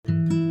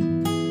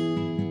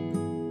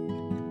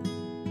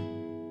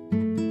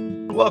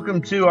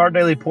Welcome to Our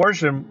Daily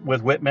Portion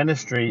with WIT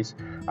Ministries.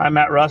 I'm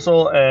Matt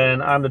Russell,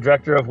 and I'm the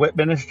director of WIT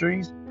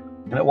Ministries.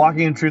 And at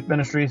Walking in Truth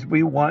Ministries,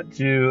 we want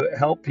to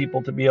help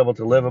people to be able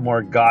to live a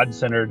more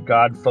God-centered,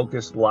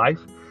 God-focused life,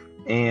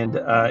 and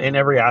in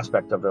every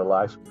aspect of their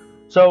life.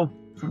 So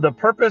the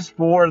purpose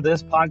for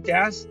this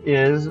podcast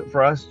is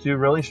for us to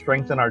really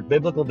strengthen our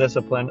biblical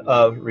discipline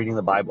of reading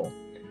the Bible.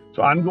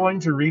 So I'm going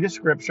to read a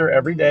scripture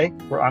every day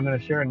where I'm going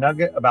to share a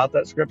nugget about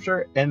that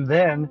scripture, and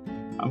then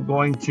I'm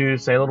going to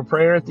say a little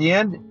prayer at the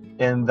end,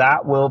 and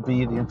that will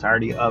be the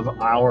entirety of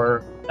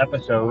our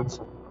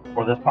episodes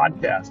for this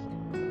podcast.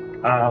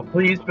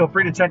 Please feel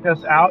free to check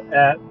us out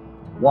at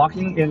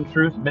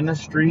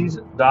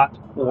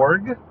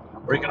walkingintruthministries.org,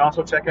 or you can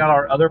also check out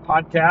our other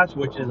podcast,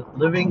 which is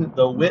Living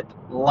the WIT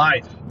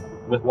Life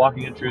with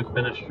Walking in Truth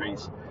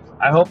Ministries.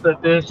 I hope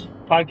that this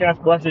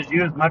podcast blesses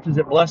you as much as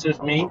it blesses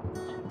me.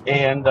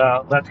 And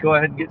let's go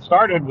ahead and get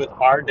started with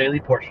our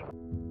daily portion.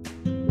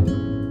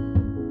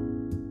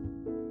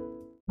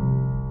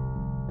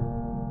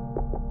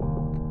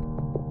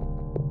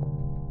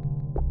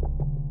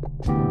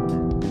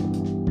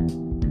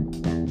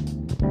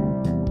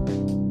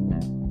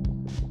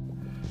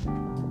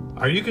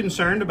 Are you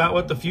concerned about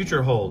what the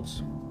future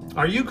holds?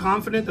 Are you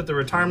confident that the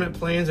retirement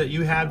plans that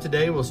you have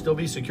today will still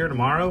be secure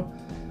tomorrow?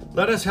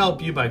 Let us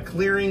help you by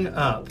clearing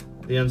up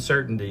the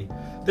uncertainty.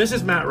 This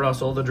is Matt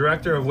Russell, the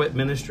director of WIT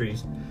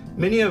Ministries.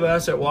 Many of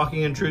us at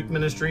Walking in Truth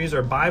Ministries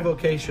are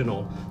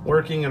bivocational,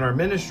 working in our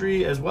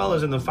ministry as well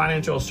as in the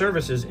financial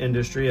services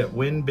industry at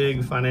Win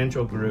Big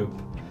Financial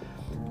Group.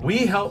 We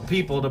help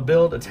people to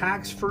build a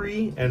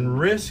tax-free and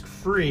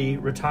risk-free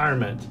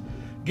retirement.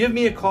 Give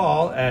me a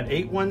call at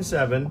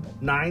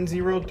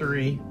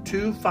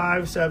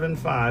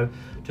 817-903-2575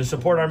 to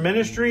support our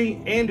ministry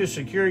and to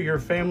secure your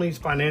family's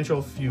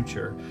financial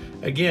future.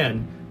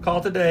 Again,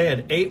 call today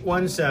at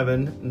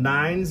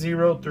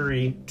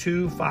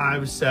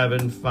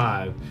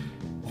 817-903-2575.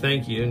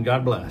 Thank you and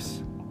God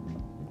bless.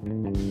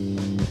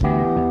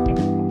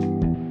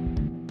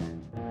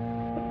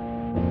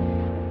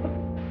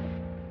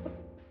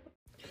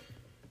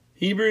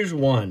 Hebrews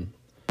 1.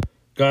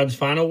 God's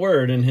final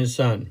word in His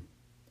Son.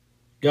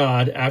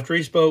 God, after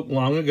He spoke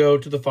long ago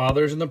to the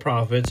fathers and the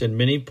prophets in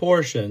many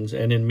portions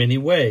and in many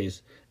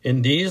ways,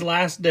 in these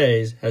last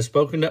days has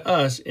spoken to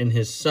us in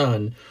His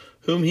Son,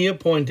 whom He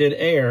appointed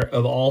heir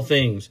of all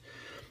things,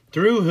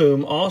 through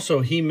whom also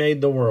He made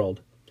the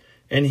world.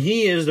 And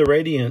He is the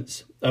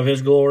radiance of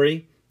His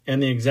glory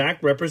and the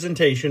exact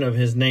representation of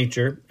His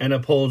nature, and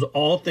upholds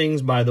all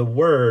things by the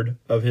word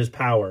of His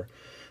power.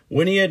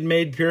 When He had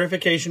made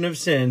purification of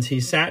sins, He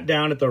sat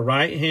down at the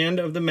right hand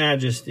of the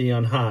Majesty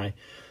on high,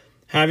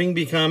 having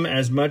become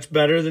as much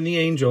better than the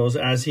angels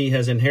as He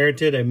has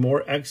inherited a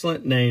more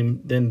excellent name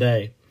than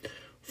they.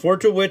 For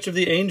to which of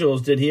the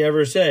angels did He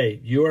ever say,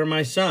 "You are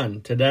my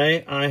son,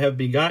 today I have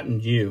begotten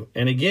you"?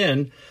 And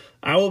again,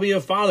 "I will be a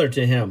father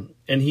to him,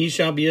 and he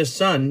shall be a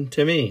son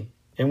to me."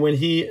 And when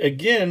He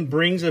again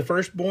brings the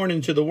firstborn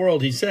into the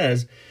world, He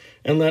says,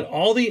 "And let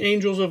all the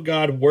angels of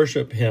God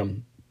worship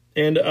Him."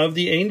 And of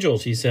the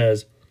angels He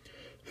says,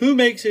 "Who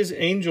makes His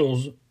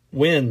angels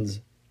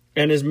winds,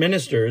 and His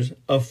ministers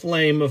a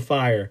flame of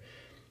fire?"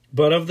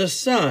 But of the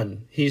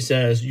Son, He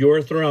says,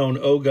 "Your throne,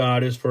 O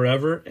God, is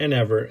forever and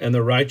ever, and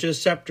the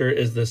righteous scepter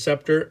is the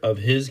scepter of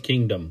His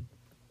kingdom.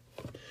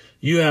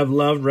 You have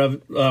loved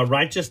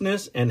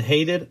righteousness and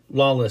hated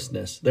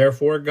lawlessness.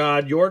 Therefore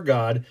God, your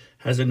God,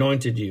 has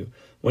anointed you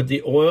with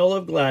the oil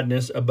of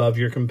gladness above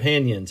your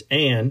companions.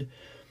 And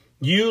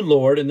you,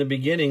 Lord, in the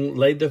beginning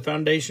laid the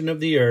foundation of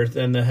the earth,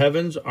 and the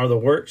heavens are the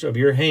works of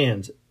your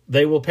hands.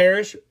 They will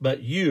perish,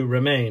 but you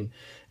remain.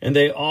 And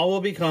they all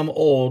will become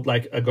old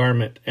like a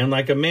garment, and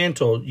like a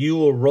mantle you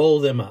will roll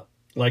them up.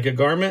 Like a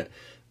garment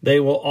they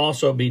will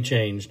also be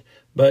changed.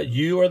 But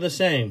you are the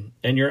same,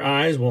 and your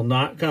eyes will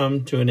not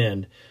come to an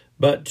end.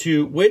 But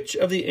to which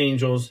of the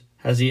angels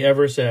has He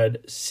ever said,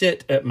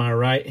 "Sit at my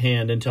right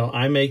hand until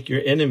I make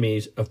your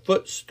enemies a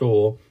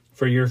footstool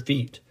for your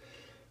feet"?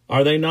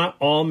 Are they not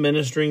all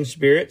ministering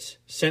spirits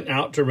sent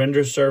out to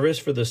render service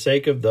for the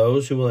sake of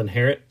those who will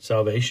inherit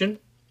salvation?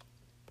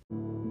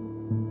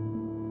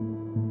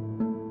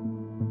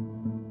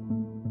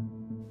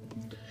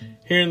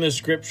 Here in this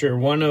scripture,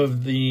 one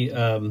of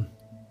the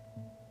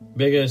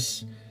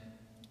biggest,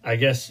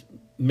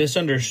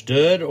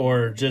 misunderstood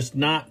or just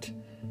not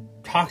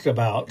talked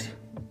about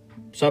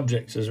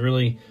subjects is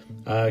really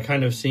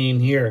kind of seen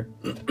here.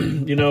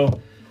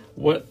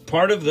 What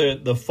part of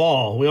the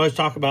fall, we always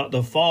talk about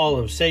the fall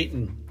of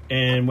Satan,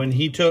 and when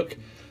he took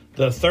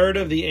the third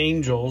of the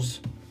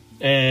angels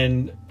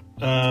and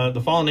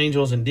the fallen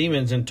angels and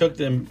demons and took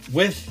them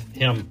with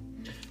him,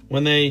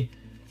 when they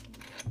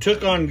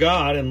took on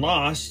God and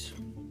lost,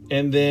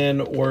 and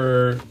then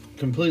were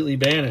completely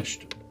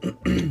banished,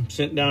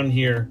 sent down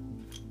here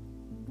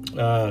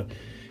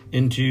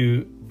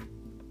into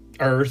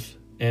earth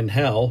and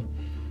hell.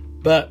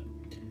 But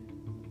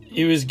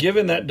he was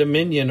given that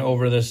dominion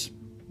over this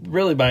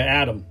really by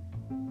Adam.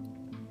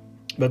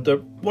 But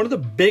one of the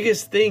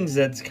biggest things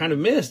that's kind of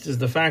missed is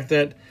the fact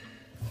that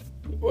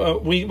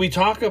we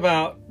talk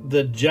about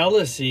the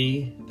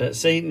jealousy that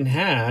Satan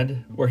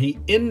had, where he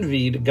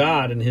envied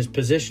God and his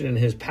position and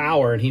his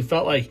power, and he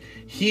felt like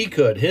he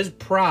could. His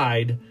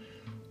pride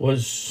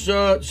was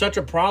such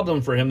a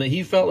problem for him that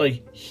he felt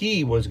like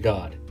he was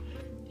God.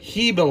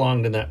 He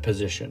belonged in that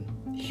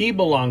position. He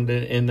belonged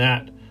in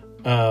that,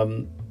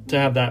 to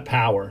have that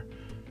power.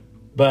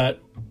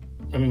 But,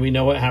 I mean, we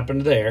know what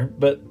happened there,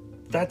 but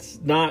that's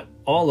not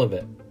all of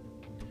it.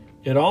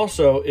 It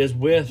also is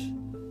with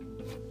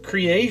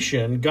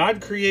creation.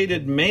 God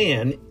created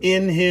man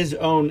in his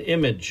own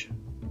image.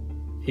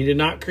 He did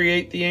not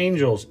create the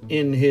angels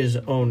in his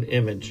own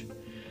image.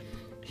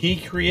 He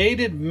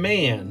created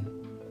man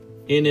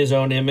in his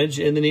own image,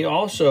 and then he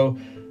also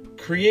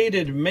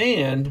created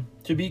man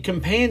to be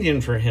companion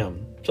for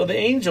him. So the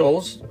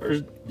angels, or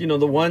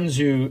the ones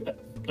who,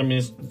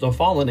 it's the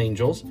fallen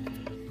angels,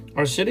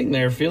 are sitting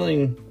there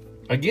feeling,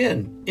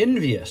 again,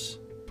 envious,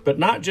 but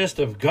not just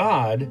of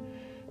God,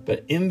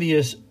 but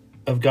envious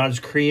of God's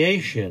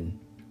creation,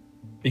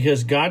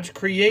 because God's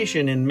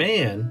creation in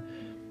man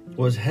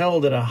was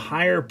held at a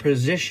higher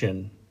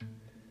position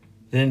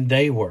than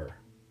they were.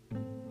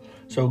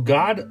 So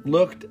God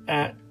looked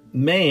at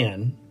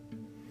man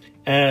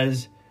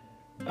as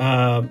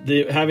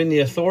having the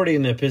authority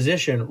and the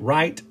position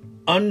right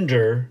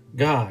under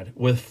God,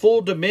 with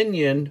full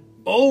dominion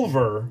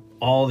over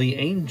all the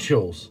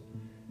angels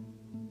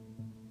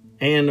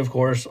and, of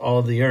course, all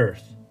of the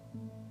earth.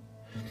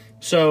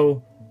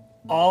 So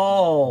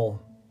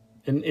all,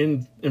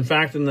 in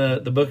fact, in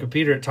the book of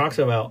Peter, it talks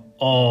about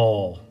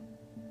all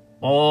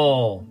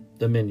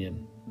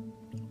dominion,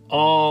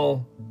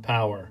 all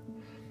power,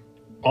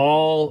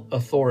 all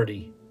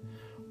authority,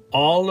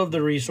 all of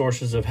the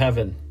resources of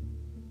heaven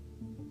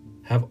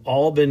have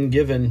all been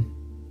given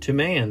to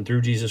man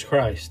through Jesus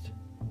Christ.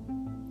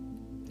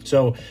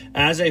 So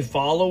as a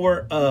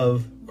follower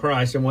of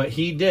Christ and what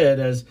he did,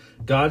 as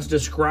God's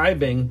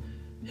describing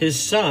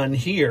his son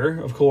here,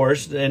 of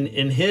course, and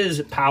in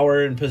his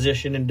power and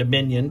position and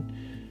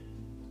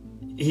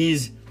dominion,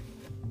 he's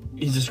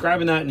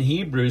describing that in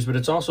Hebrews, but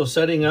it's also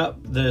setting up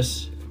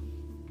this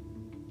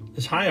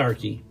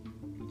hierarchy.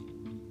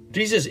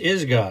 Jesus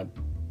is God.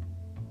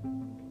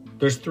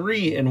 There's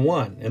 3 in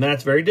 1, and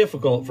that's very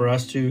difficult for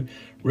us to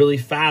really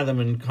fathom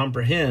and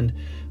comprehend,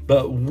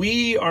 but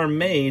we are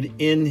made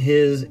in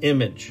his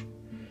image,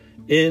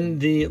 in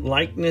the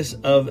likeness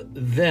of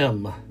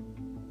them.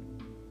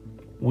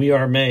 We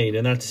are made,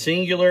 and that's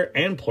singular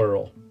and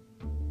plural.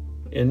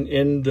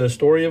 In the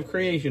story of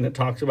creation, it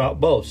talks about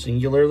both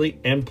singularly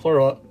and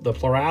plural, the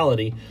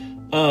plurality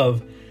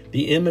of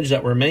the image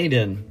that we're made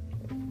in.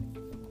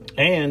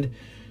 And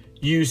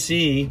you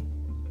see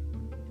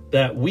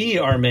that we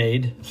are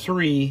made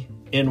 3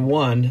 in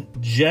 1,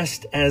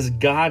 just as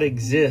God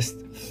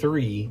exists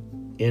 3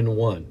 in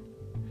 1.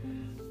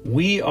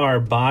 We are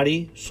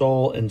body,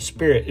 soul, and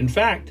spirit. In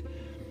fact,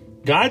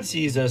 God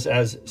sees us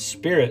as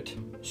spirit,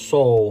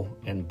 soul,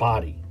 and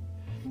body.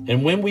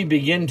 And when we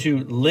begin to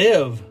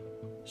live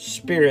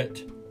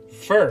spirit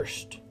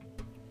first,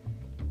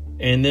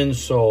 and then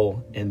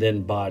soul, and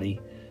then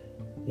body,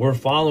 we're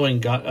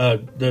following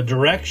God, the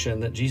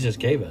direction that Jesus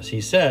gave us.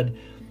 He said,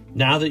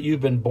 now that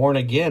you've been born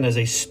again as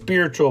a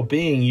spiritual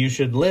being, you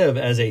should live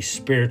as a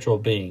spiritual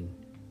being.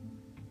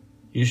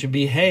 You should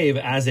behave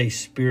as a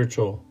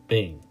spiritual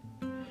being.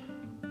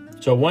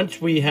 So once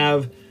we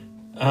have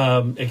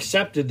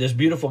accepted this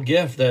beautiful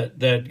gift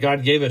that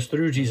God gave us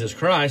through Jesus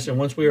Christ, and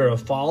once we are a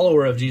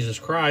follower of Jesus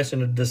Christ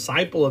and a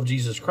disciple of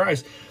Jesus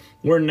Christ,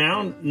 we're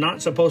now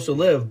not supposed to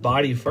live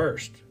body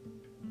first.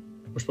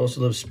 We're supposed to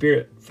live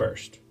spirit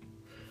first.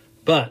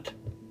 But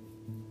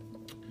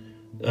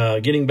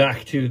getting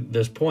back to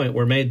this point,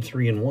 we're made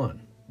 3 in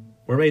 1.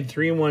 We're made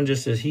 3 in 1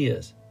 just as he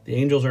is. The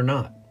angels are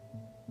not.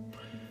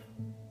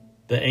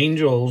 The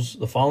angels,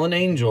 the fallen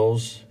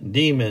angels,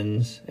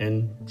 demons,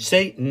 and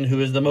Satan, who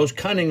is the most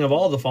cunning of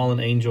all the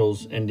fallen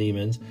angels and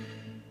demons,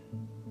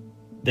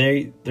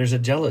 there's a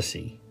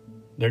jealousy.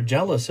 They're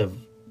jealous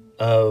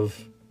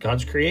of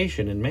God's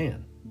creation in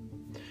man.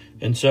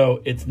 And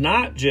so it's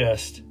not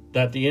just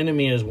that the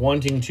enemy is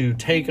wanting to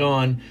take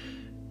on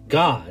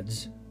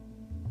God's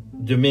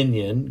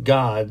dominion,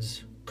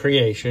 God's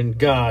creation,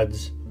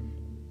 God's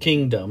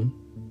kingdom,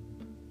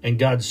 and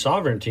God's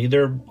sovereignty.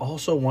 They're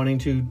also wanting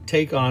to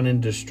take on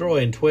and destroy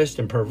and twist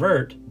and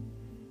pervert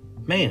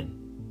man.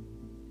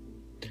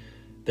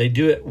 They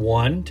do it,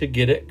 1, to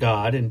get at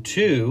God, and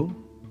 2,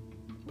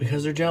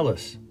 because they're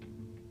jealous.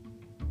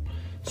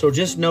 So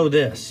just know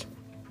this.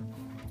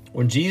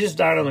 When Jesus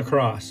died on the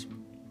cross,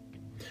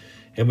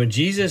 and when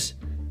Jesus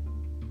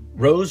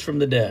rose from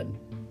the dead,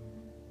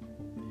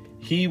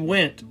 he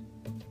went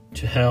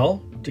to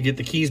hell to get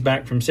the keys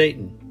back from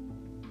Satan.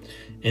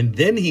 And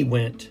then he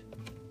went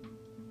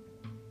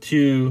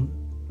to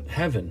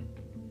heaven,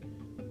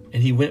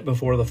 and he went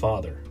before the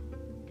Father,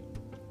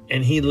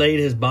 and he laid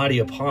his body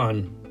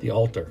upon the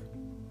altar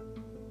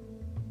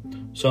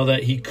so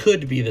that he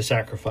could be the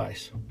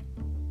sacrifice.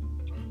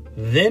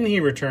 Then he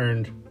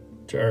returned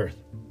to earth.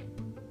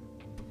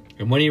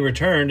 And when he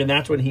returned, and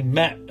that's when he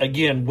met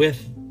again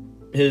with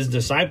his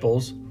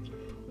disciples,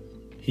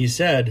 he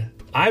said,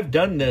 I've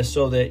done this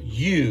so that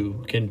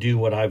you can do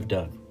what I've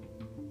done.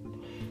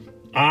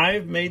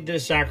 I've made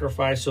this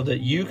sacrifice so that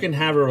you can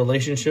have a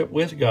relationship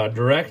with God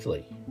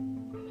directly,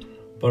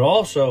 but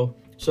also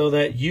so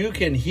that you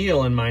can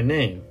heal in my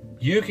name.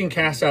 You can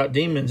cast out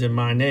demons in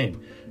my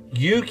name.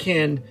 You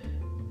can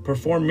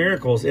perform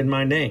miracles in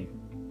my name.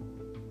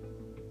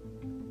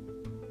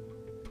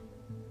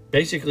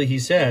 Basically, he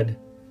said,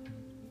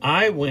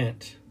 I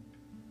went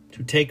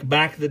to take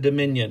back the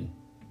dominion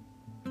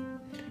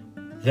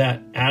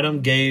that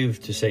Adam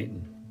gave to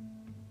Satan.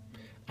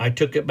 I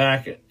took it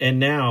back, and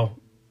now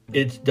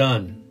it's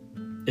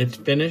done. It's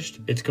finished.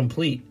 It's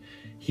complete.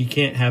 He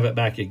can't have it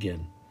back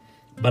again.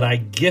 But I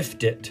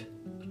gift it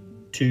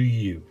to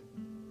you.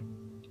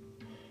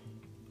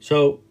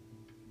 So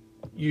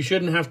you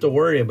shouldn't have to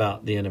worry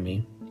about the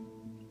enemy.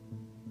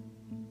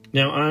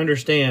 Now, I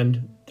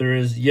understand there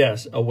is,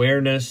 yes,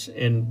 awareness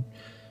and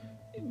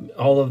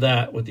all of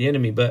that with the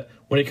enemy. But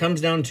when it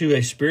comes down to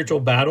a spiritual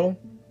battle,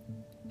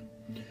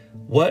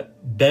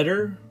 what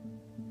better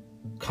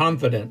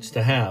confidence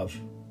to have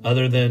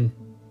other than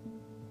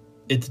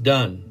it's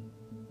done,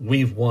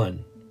 we've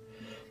won.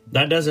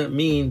 That doesn't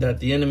mean that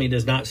the enemy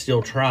does not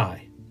still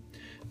try.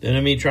 The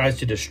enemy tries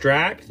to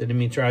distract. The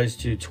enemy tries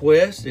to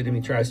twist. The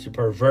enemy tries to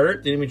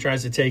pervert. The enemy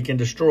tries to take and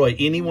destroy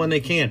anyone they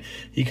can.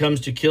 He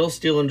comes to kill,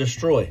 steal, and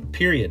destroy,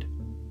 period.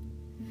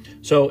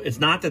 So it's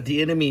not that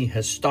the enemy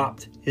has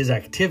stopped his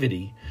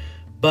activity,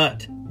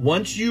 but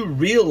once you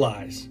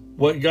realize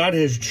what God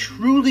has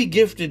truly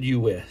gifted you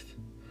with,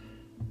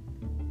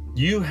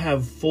 you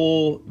have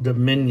full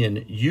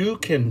dominion. You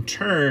can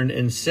turn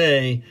and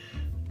say,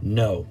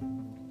 no,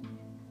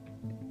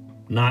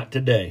 not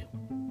today.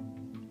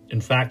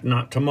 In fact,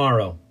 not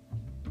tomorrow.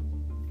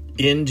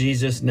 In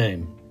Jesus'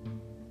 name.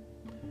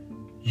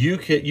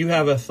 You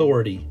have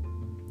authority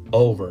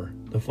over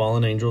the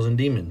fallen angels and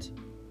demons.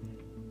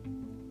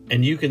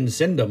 And you can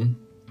send them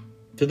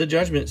to the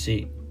judgment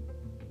seat.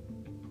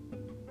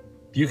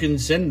 You can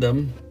send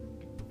them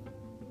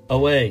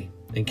away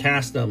and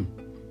cast them.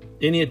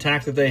 Any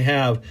attack that they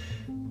have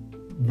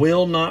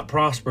will not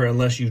prosper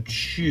unless you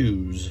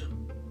choose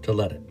to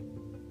let it.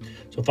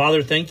 So,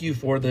 Father, thank you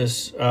for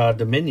this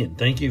dominion.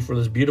 Thank you for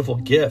this beautiful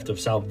gift of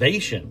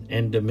salvation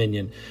and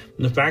dominion.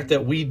 And the fact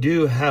that we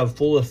do have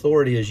full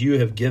authority as you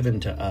have given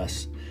to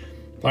us.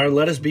 Father,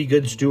 let us be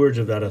good stewards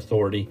of that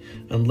authority.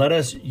 And let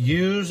us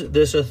use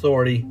this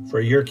authority for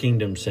your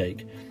kingdom's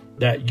sake.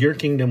 That your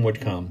kingdom would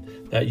come.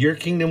 That your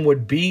kingdom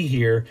would be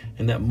here.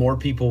 And that more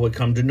people would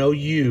come to know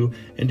you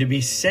and to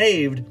be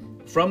saved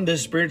from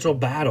this spiritual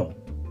battle.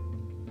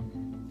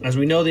 As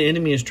we know, the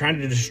enemy is trying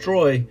to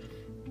destroy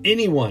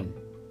anyone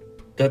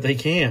that they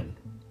can.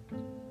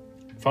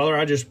 Father,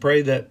 I just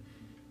pray that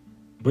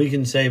we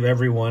can save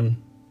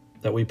everyone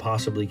that we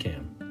possibly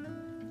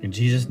can. In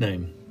Jesus'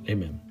 name,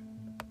 amen.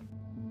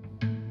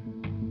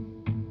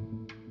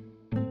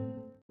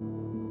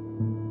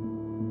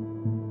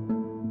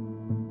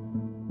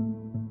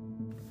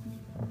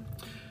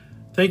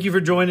 Thank you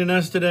for joining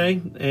us today,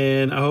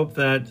 and I hope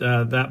that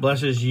that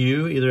blesses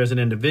you either as an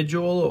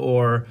individual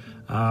or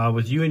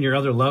with you and your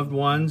other loved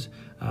ones.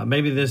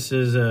 Maybe this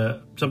is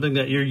something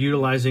that you're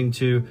utilizing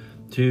to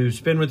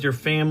spend with your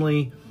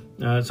family,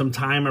 some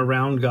time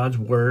around God's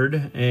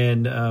Word.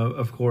 And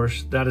of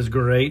course, that is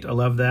great. I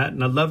love that.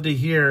 And I'd love to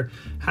hear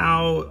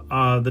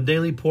how the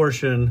Daily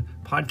Portion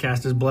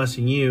podcast is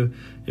blessing you.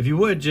 If you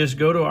would, just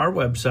go to our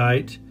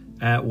website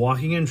at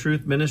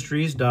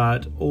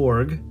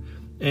walkingintruthministries.org.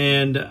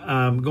 And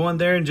go on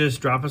there and just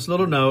drop us a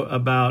little note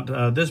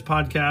about this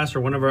podcast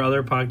or one of our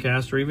other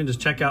podcasts, or even just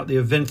check out the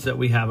events that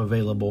we have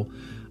available.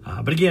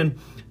 But again,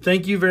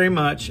 thank you very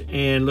much,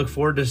 and look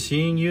forward to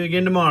seeing you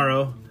again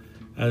tomorrow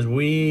as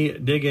we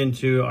dig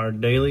into our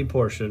daily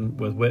portion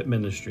with WIT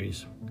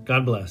Ministries.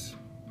 God bless.